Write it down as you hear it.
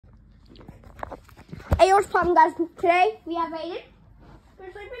Hey, what's poppin', guys? Today we have Aiden.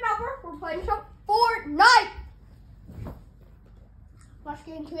 We're sleeping over. We're playing some Fortnite. Let's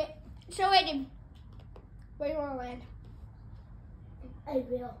get into it. So, Aiden, where do you want to land? I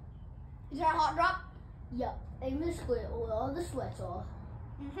will. Is that a hot drop? Yep. Aim the squid with all the sweats off.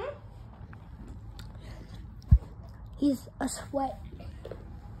 He's a sweat.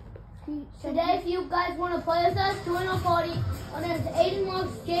 Today, if you guys want to play with us, join our party. On it's Aiden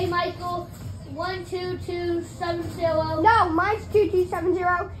Marks, J Michael, 12270. No, mine's 2270.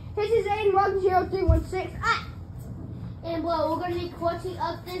 His is Aiden Mark 0316. And well, we're gonna be clutching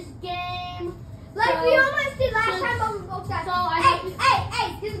up this game. Like we almost did last time, but we both got. So I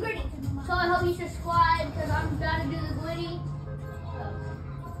hey, this is gritty. So I hope you subscribe because I'm about to do the glitty.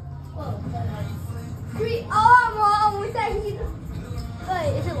 We said he's.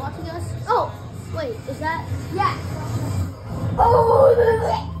 Wait, is it watching us? Oh, wait, is that? Yeah. Oh,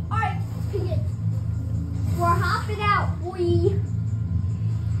 alright, pick it. We're hopping out, boy.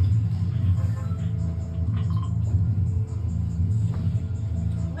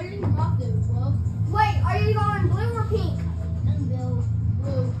 Where did you rock this, bro? Wait, are you going blue or pink? And Bill,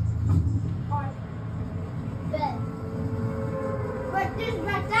 blue. Alright. Bet. But this,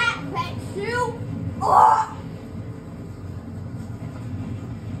 but that, bet two. Oh!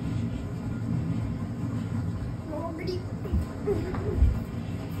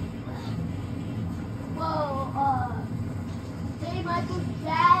 J Michael's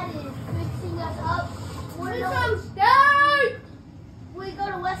dad is fixing us up. What is some steak? We go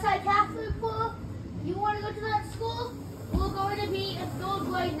to Westside Catholic School. You want to go to that school? We're going to be in third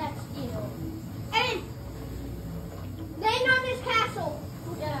grade next year. And land on this castle.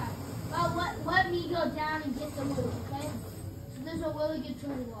 Yeah. Well, let me go down and get the loot, okay? So there's a really good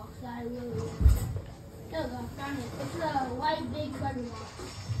treasure box that I really like. There we go, found it. It's a white big treasure box.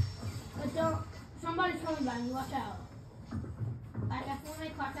 But don't, somebody's coming by me, watch out. Watch out for me,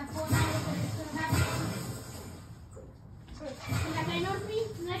 watch out for me, it's gonna happen. Did that guy notice me?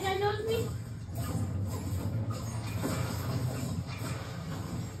 Did that guy notice me?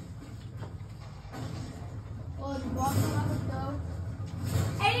 Oh, the box is off the stove.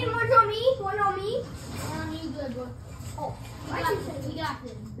 Aiden, one on me, one on me. One on you, good boy. Oh, We got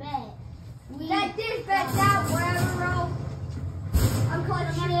this, bet. That this, bet that, whatever, bro. I'm calling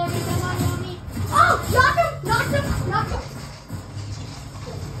Somebody on me. Oh, knocked him.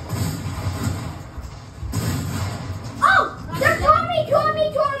 Oh, they're towing me.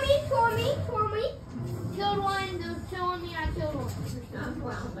 Killed one, they're killing me, I killed one.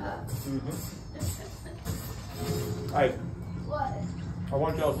 Hey, What? I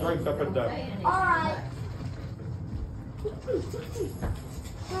want y'all's drinks up at the Alright.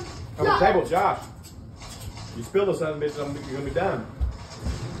 on the table, Josh. You spill the son of a bitch, you're gonna be done.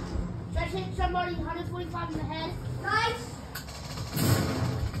 Just hit somebody 145 in the head. Nice.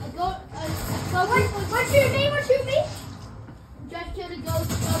 What shoot me? Just killed a ghost.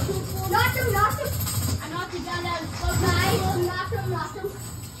 Knocked him. I knocked the guy that was close. Nice. Knocked him.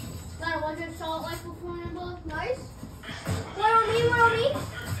 Got a one assault rifle for him, bro. Nice. One on me.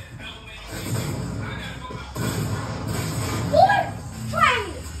 Boy, try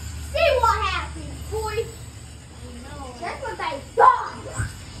me. See what happens, boy. No. That's what they thought.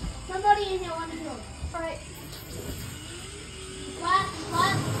 Somebody in here wanted to kill him. Alright. Clap.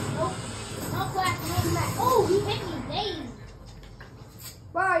 Nope. No clap. Oh, he hit me. Dang.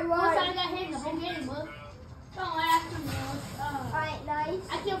 Why? Once I got hit in the whole game, bro. Don't laugh too much. Alright, nice.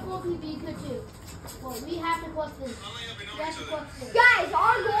 I killed 4 people, you could too. Well, we have to clutch this. Guys,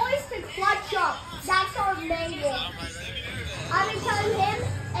 our goal is to clutch up. That's our main goal. I've been telling him,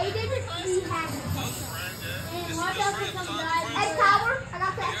 Aiden, we have to clutch up. And watch out for some guys. X tower. I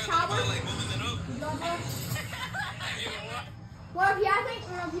got the X tower. One up here, I think.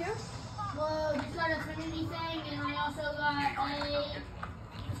 One up here. Well, just got a Trinity thing, and I also got a...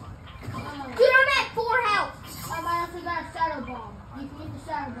 Dude, I'm at 4 health. I also got a shadow bomb. You can get the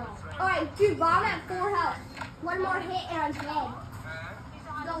shadow bomb. Alright, dude, but I'm at 4 health. One more hit and I'm dead.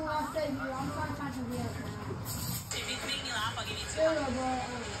 Don't want to save you. I'm trying to find somebody else now.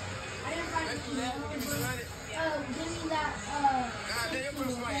 I didn't find anything else. Give me that,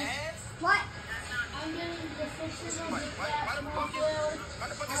 What? I'm getting the 6 of them, that small field.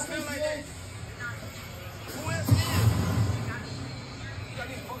 I'll take this.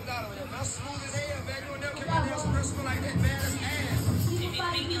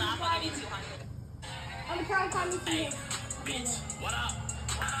 I'm gonna try and find this here.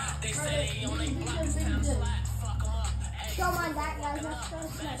 Don't mind that, guys. That's so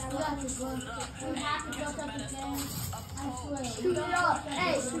sad. We have to build up the game. I swear. Shoot it up.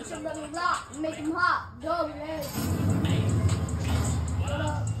 Hey, shoot some blah, blah, blah. Make him hot. Go, man. Hold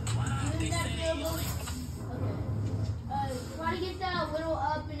up. Use that field goal. Okay. Try to get that little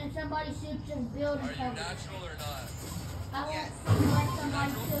up, and if somebody shoots, just build and cover. Natural or not? I won't let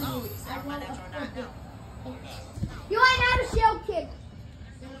somebody kill you. I won't equip it. You ain't have a shield kick.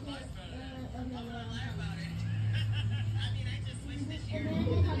 And then if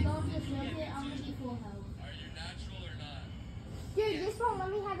I don't just look it, I'm gonna be full health. Are you natural or not? Dude, this won't let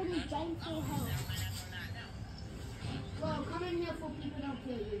me have any gainful health. Well, come in here before people don't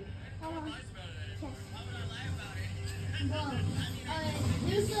kill you. Hold on. Check. Well,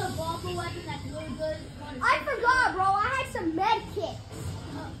 there's a Valka weapon that's really good. I forgot, bro. I had some med kits.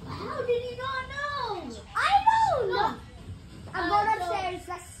 How did you not know? I don't know. I'm going so- upstairs.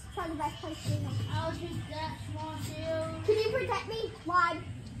 That's probably the best place to go. I'll take that small shield. Can you protect me while I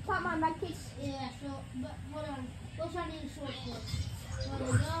put my med kits? Yeah, so, but hold on. What's I need a short clip?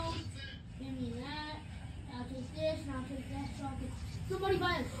 There we go. Give me that. I'll take this and I'll take that. So I can... Somebody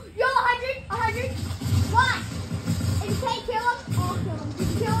buy it. Yo, 100. Why? If you can't kill him, I'll kill him. If you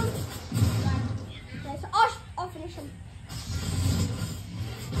kill him, okay, so I'll finish him.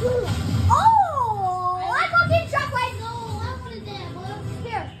 Oh! I fucking shockwave! No, I wanted that, bro.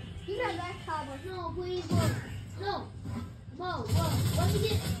 Here, you got that cowboy. No, please, bro. No. Whoa.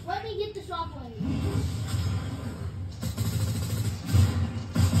 Let me get the shockwave.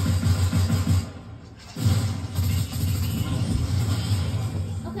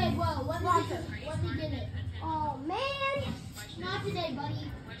 Okay, bro. Let me get it. Oh, man. Not today,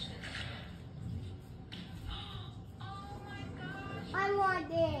 buddy. I want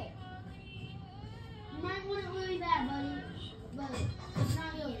it. Mine wasn't really bad, buddy. But it's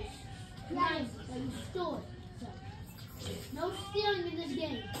not yours. Nice, but you stole it. So, no stealing in this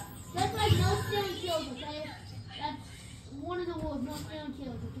game. That's like no stealing kills, okay? That's one of the rules, no stealing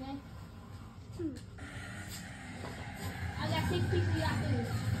kills, okay? I got 6 people out there.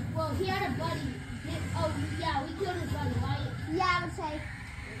 Well, he had a buddy. Oh, yeah, we killed his buddy, right? Yeah, I would say.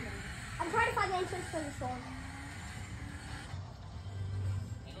 I'm trying to find the entrance for this one.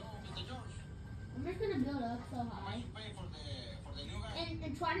 I'm just gonna build up so high.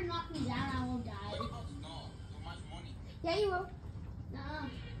 And try to knock me down, I won't die. Yeah, you will. Nuh-uh.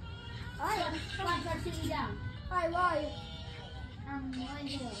 Alright. Come on, try to shoot me down. Alright, where are you? I'm right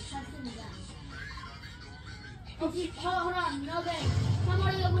here. Try to shoot me down. If you, hold on, no game.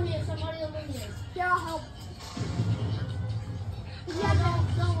 Somebody over here, Here, I'll help.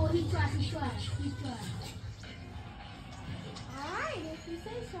 don't, he's trash. Alright, if you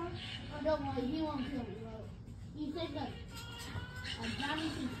say so. Oh, don't worry, he won't kill me, bro. You think that Johnny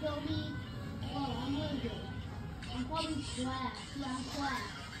can kill me? Well, I'm really good. I'm probably flash. Yeah, I'm flash.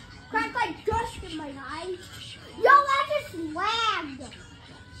 Crack like dust in my eyes. Yo, I just lagged.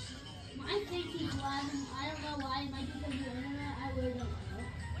 I think he's lagging. I don't know why. It might be because of the internet. I really don't know.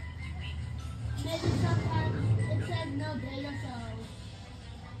 Maybe sometimes it says no data, so.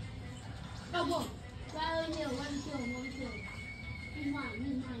 Oh, whoa. Right over here. Let me kill him. He's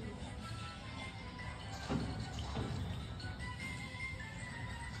mine.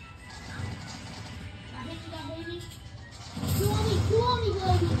 I hit you, baby. Two on me, bro.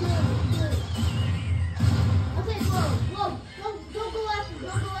 He's good. Okay, whoa. Don't go after.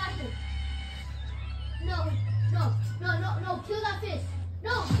 No, kill that fish.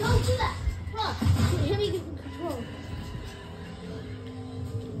 No, don't do that. Come on. Hit me get control.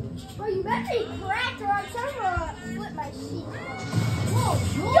 Bro, you better be cracked or I'm trying to flip my sheet. Whoa.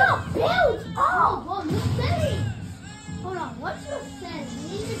 Yo, build! Oh, whoa, you said. Hold on, what's your set? You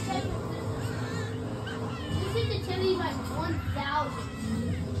need to set your sensitivity like 1,000.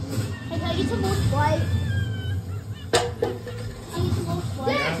 Hey, can I get some more Sprite? I need some more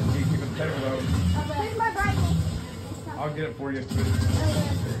Sprite. Yeah, you keep it safe though. Here's my brightness. I'll get it for you.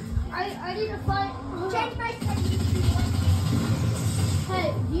 I need to find. Change my sensitivity.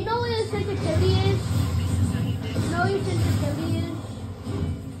 Hey, do you know what your sensitivity is? You know what your sensitivity is?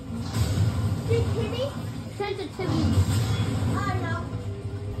 Sensitivity. I know.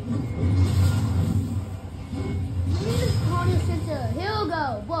 You need to call your sensitivity. Here we go.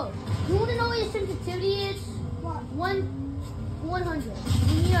 Whoa. You want to know what your sensitivity is? What? 100.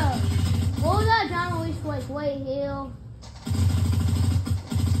 Yeah. What was that down at least like way here?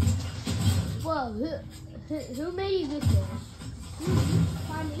 Whoa. Who made you get this?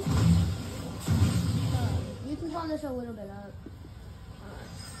 Find me. You can climb this a little bit up.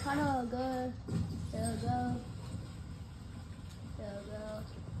 Kind of good. There we go.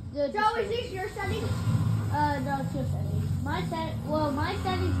 Good. Joe, is this your setting? No, it's your setting. My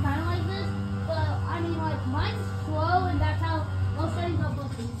setting's kind of like this, but I mean, like, mine's slow, and that's how most settings are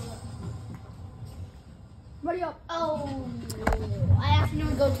supposed to be. Hurry up. Oh, I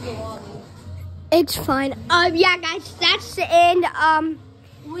accidentally go to the lobby. It's fine. Yeah, guys, that's the end.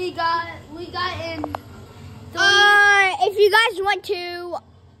 We got in. If you guys want to,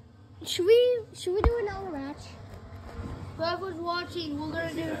 should we do another match? Whoever's watching, we're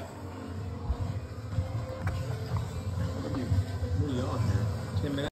gonna do. What are you on here? 10 minutes.